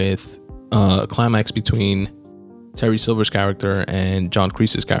ending with a climax between Terry Silver's character and John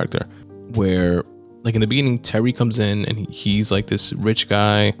Kreese's character, where like in the beginning, Terry comes in and he's like this rich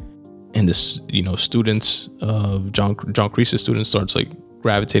guy, and this, you know, students of John Kreese's students starts like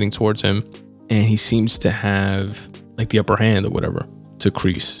gravitating towards him, and he seems to have like the upper hand or whatever to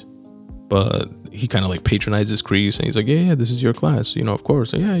Kreese, but he kind of like patronizes Kreese, and he's like, yeah, this is your class, you know, of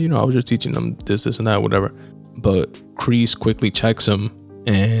course, yeah, you know, I was just teaching them this and that, whatever. But Kreese quickly checks him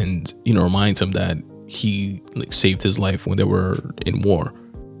and, you know, reminds him that he like saved his life when they were in war,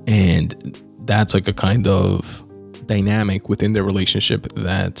 and that's like a kind of dynamic within their relationship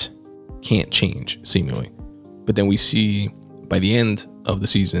that can't change seemingly. But then we see by the end of the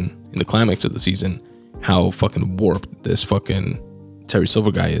season, in the climax of the season, how fucking warped this fucking Terry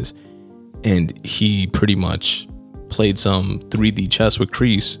Silver guy is, and he pretty much played some 3D chess with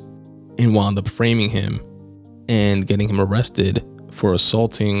Kreese and wound up framing him and getting him arrested for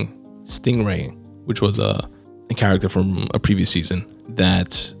assaulting Stingray, which was a character from a previous season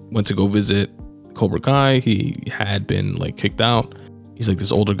that went to go visit Cobra Kai. He had been like kicked out. He's like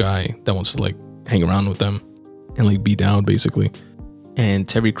this older guy that wants to like hang around with them and like be down basically. And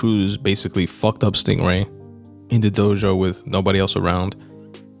Terry Crews basically fucked up Stingray in the dojo with nobody else around,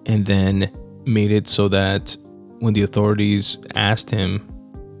 and then made it so that when the authorities asked him,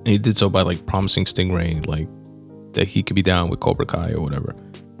 and he did so by like promising Stingray like that he could be down with Cobra Kai or whatever,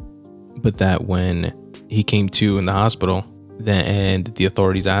 but that when he came to in the hospital and the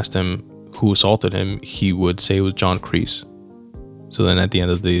authorities asked him who assaulted him, he would say it was John Kreese. So then at the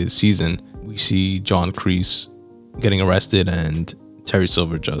end of the season, we see John Kreese getting arrested and Terry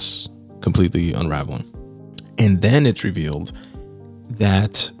Silver just completely unraveling. And then it's revealed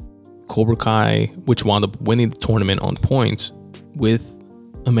that Cobra Kai, which wound up winning the tournament on points with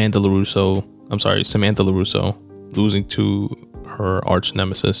Samantha LaRusso losing to her arch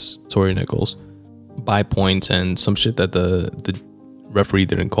nemesis, Tori Nichols, by points and some shit that the referee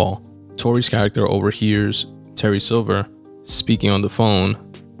didn't call. Tori's character overhears Terry Silver speaking on the phone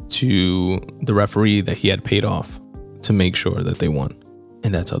to the referee that he had paid off to make sure that they won.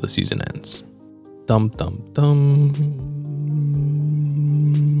 And that's how the season ends. Dum dum dum.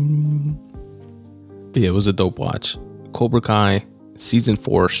 But yeah, it was a dope watch. Cobra Kai season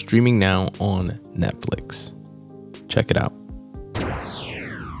 4 streaming now on Netflix. Check it out.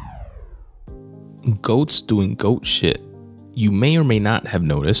 Goats doing goat shit. You may or may not have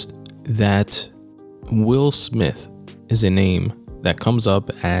noticed that Will Smith is a name that comes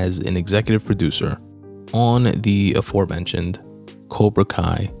up as an executive producer on the aforementioned Cobra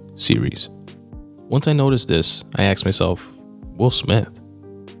Kai series. Once I noticed this, I asked myself, Will Smith?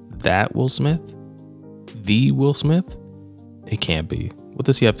 That Will Smith? The Will Smith? It can't be. What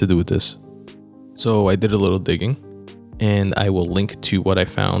does he have to do with this? So I did a little digging, and I will link to what I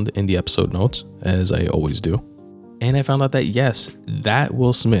found in the episode notes, as I always do. And I found out that yes, that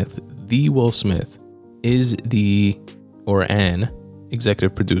Will Smith, the Will Smith, is an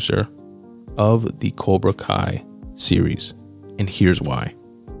executive producer of the Cobra Kai series. And here's why.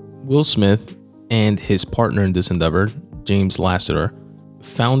 Will Smith and his partner in this endeavor, James Lasseter,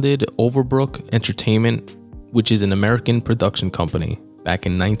 founded Overbrook Entertainment, which is an American production company, back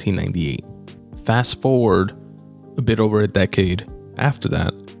in 1998. Fast forward a bit over a decade after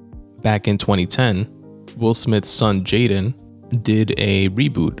that, back in 2010, Will Smith's son Jaden did a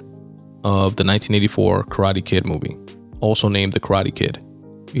reboot of the 1984 Karate Kid movie, also named The Karate Kid.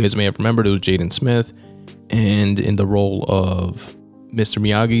 You guys may have remembered it was Jaden Smith, and in the role of Mr.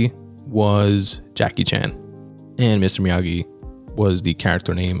 Miyagi was Jackie Chan, and Mr. Miyagi was the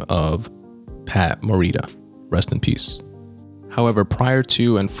character name of Pat Morita. Rest in peace. However, prior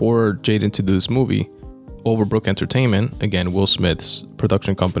to and for Jaden to do this movie, Overbrook Entertainment, again Will Smith's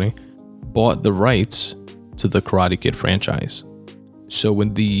production company, bought the rights to the Karate Kid franchise. So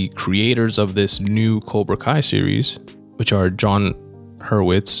when the creators of this new Cobra Kai series, which are John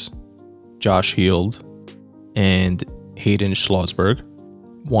Hurwitz, Josh Heald, and Hayden Schlossberg,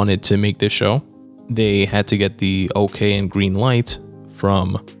 wanted to make this show, they had to get the okay and green light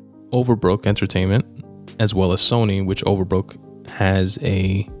from Overbrook Entertainment, as well as Sony, which Overbrook has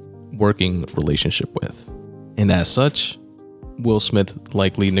a working relationship with. And as such, Will Smith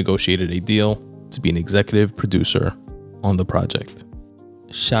likely negotiated a deal to be an executive producer on the project.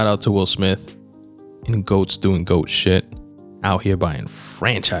 Shout out to Will Smith and goats doing goat shit out here buying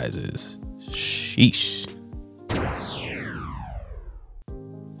franchises. Sheesh.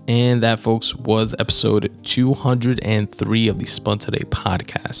 And that, folks, was episode 203 of the Spun Today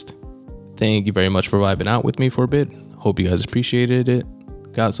podcast. Thank you very much for vibing out with me for a bit. Hope you guys appreciated it,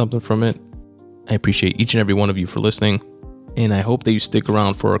 got something from it. I appreciate each and every one of you for listening. And I hope that you stick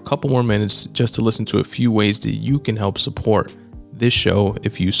around for a couple more minutes just to listen to a few ways that you can help support this show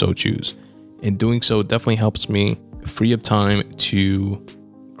if you so choose. And doing so definitely helps me free up time to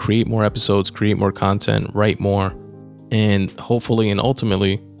create more episodes, create more content, write more, and hopefully and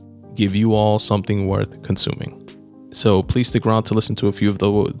ultimately give you all something worth consuming. So please stick around to listen to a few of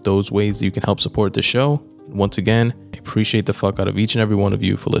those ways that you can help support the show. Once again, I appreciate the fuck out of each and every one of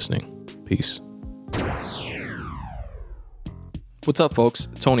you for listening. Peace. What's up, folks?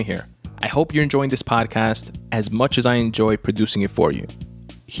 Tony here. I hope you're enjoying this podcast as much as I enjoy producing it for you.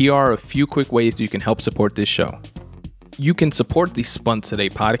 Here are a few quick ways you can help support this show. You can support the Spun Today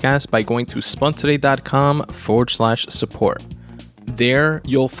podcast by going to spuntoday.com/support. There,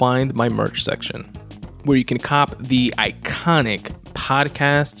 you'll find my merch section, where you can cop the iconic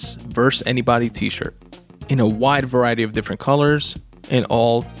Podcasts vs. Anybody t-shirt in a wide variety of different colors and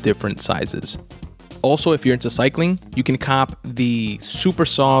all different sizes. Also, if you're into cycling, you can cop the super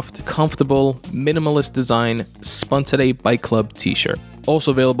soft, comfortable, minimalist design Spun Today Bike Club t-shirt. Also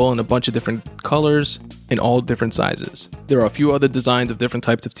available in a bunch of different colors in all different sizes. There are a few other designs of different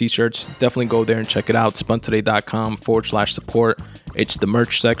types of t-shirts. Definitely go there and check it out. spuntoday.com/support. It's the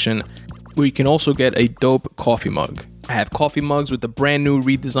merch section, where you can also get a dope coffee mug. I have coffee mugs with the brand new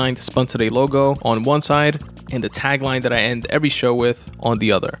redesigned Spun Today logo on one side and the tagline that I end every show with on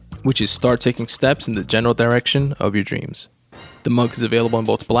the other, which is start taking steps in the general direction of your dreams. The mug is available in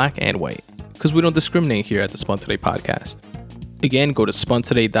both black and white, because we don't discriminate here at the Spun Today podcast. Again, go to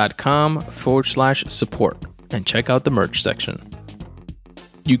spuntoday.com/support and check out the merch section.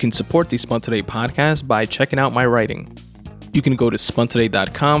 You can support the Spun Today podcast by checking out my writing. You can go to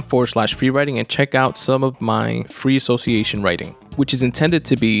spuntoday.com/free writing and check out some of my free association writing, which is intended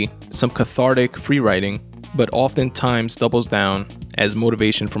to be some cathartic free writing, but oftentimes doubles down as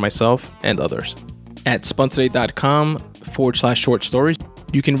motivation for myself and others. At spuntoday.com/short stories,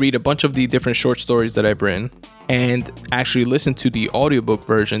 you can read a bunch of the different short stories that I've written and actually listen to the audiobook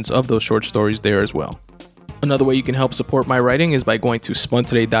versions of those short stories there as well. Another way you can help support my writing is by going to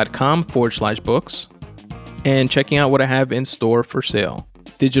spuntoday.com/books and checking out what I have in store for sale.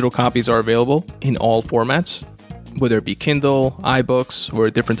 Digital copies are available in all formats, whether it be Kindle, iBooks, or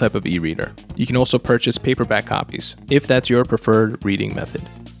a different type of e-reader. You can also purchase paperback copies if that's your preferred reading method.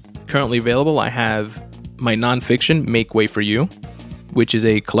 Currently available, I have my nonfiction, Make Way for You, which is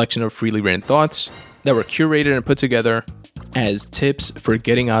a collection of freely written thoughts that were curated and put together as tips for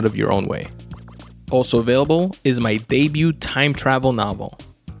getting out of your own way. Also available is my debut time travel novel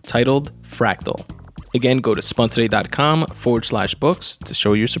titled Fractal. Again, go to spuntoday.com/books to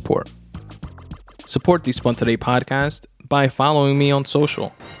show your support. Support the Spun Today podcast by following me on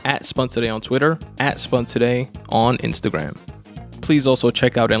social, at Spun Today on Twitter, at Spun Today on Instagram. Please also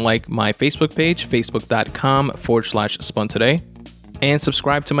check out and like my Facebook page, facebook.com/Spun Today, and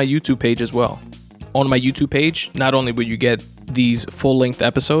subscribe to my YouTube page as well. On my YouTube page, not only will you get these full-length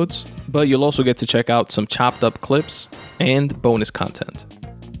episodes, but you'll also get to check out some chopped up clips and bonus content.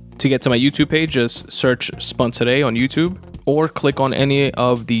 To get to my YouTube page, just search Spun Today on YouTube or click on any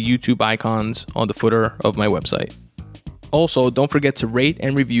of the YouTube icons on the footer of my website. Also, don't forget to rate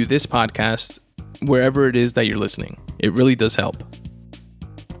and review this podcast wherever it is that you're listening. It really does help.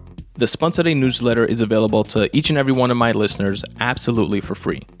 The Spun Today newsletter is available to each and every one of my listeners absolutely for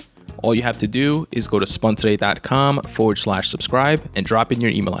free. All you have to do is go to spuntoday.com/subscribe and drop in your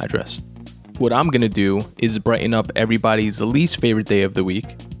email address. What I'm going to do is brighten up everybody's least favorite day of the week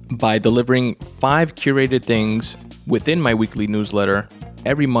by delivering 5 curated things within my weekly newsletter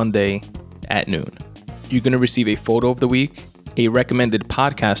every Monday at noon. You're going to receive a photo of the week, a recommended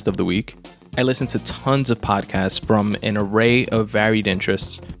podcast of the week. I listen to tons of podcasts from an array of varied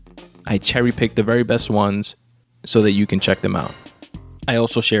interests. I cherry pick the very best ones so that you can check them out. I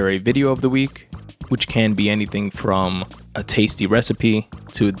also share a video of the week, which can be anything from a tasty recipe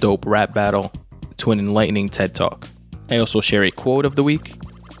to a dope rap battle to an enlightening TED Talk. I also share a quote of the week.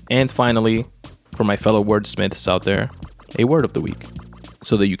 And finally, for my fellow wordsmiths out there, a word of the week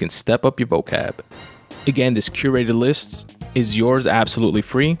so that you can step up your vocab. Again, this curated list is yours absolutely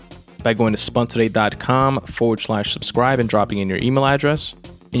free by going to spuntoday.com/subscribe and dropping in your email address,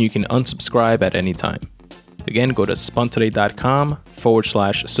 and you can unsubscribe at any time. Again, go to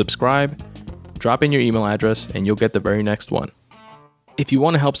spuntoday.com/subscribe, drop in your email address, and you'll get the very next one. If you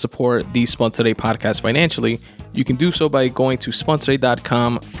want to help support the Spun Today podcast financially, you can do so by going to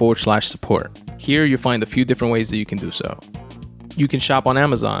spuntoday.com/support. Here you'll find a few different ways that you can do so. You can shop on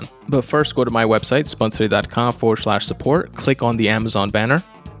Amazon, but first go to my website, spuntoday.com/support, click on the Amazon banner,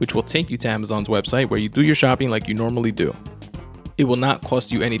 which will take you to Amazon's website where you do your shopping like you normally do. It will not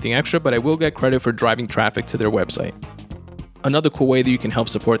cost you anything extra, but I will get credit for driving traffic to their website. Another cool way that you can help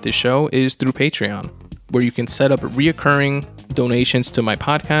support this show is through Patreon, where you can set up reoccurring donations to my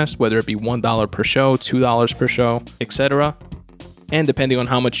podcast, whether it be $1 per show, $2 per show, etc. And depending on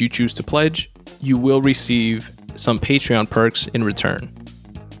how much you choose to pledge, you will receive some Patreon perks in return.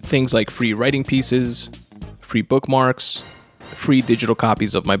 Things like free writing pieces, free bookmarks, free digital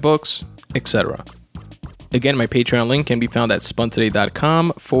copies of my books, etc. Again, my Patreon link can be found at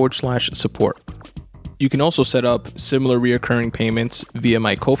spuntoday.com/support. You can also set up similar reoccurring payments via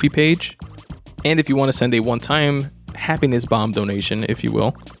my Ko-fi page. And if you want to send a one-time happiness bomb donation, if you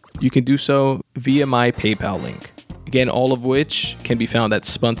will, you can do so via my PayPal link. Again, all of which can be found at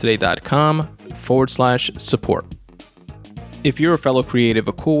spuntoday.com/support. If you're a fellow creative,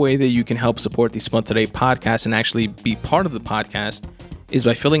 a cool way that you can help support the Spun Today podcast and actually be part of the podcast is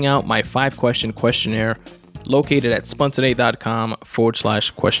by filling out my 5-question questionnaire located at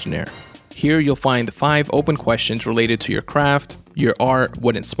spuntoday.com/questionnaire. Here you'll find 5 open questions related to your craft, your art,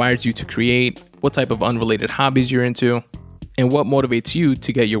 what inspires you to create, what type of unrelated hobbies you're into, and what motivates you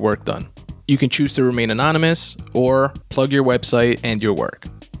to get your work done. You can choose to remain anonymous or plug your website and your work.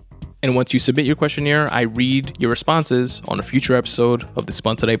 And once you submit your questionnaire, I read your responses on a future episode of the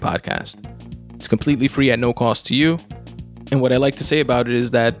Spun Today podcast. It's completely free at no cost to you. And what I like to say about it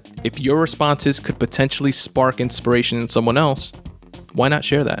is that if your responses could potentially spark inspiration in someone else, why not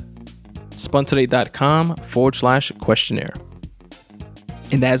share that? spuntoday.com/questionnaire.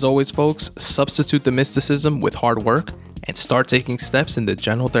 And as always, folks, substitute the mysticism with hard work and start taking steps in the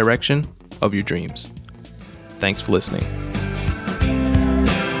general direction of your dreams. Thanks for listening.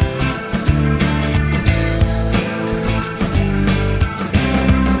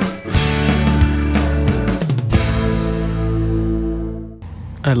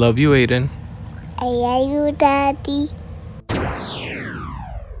 I love you, Aiden. I love you, Daddy.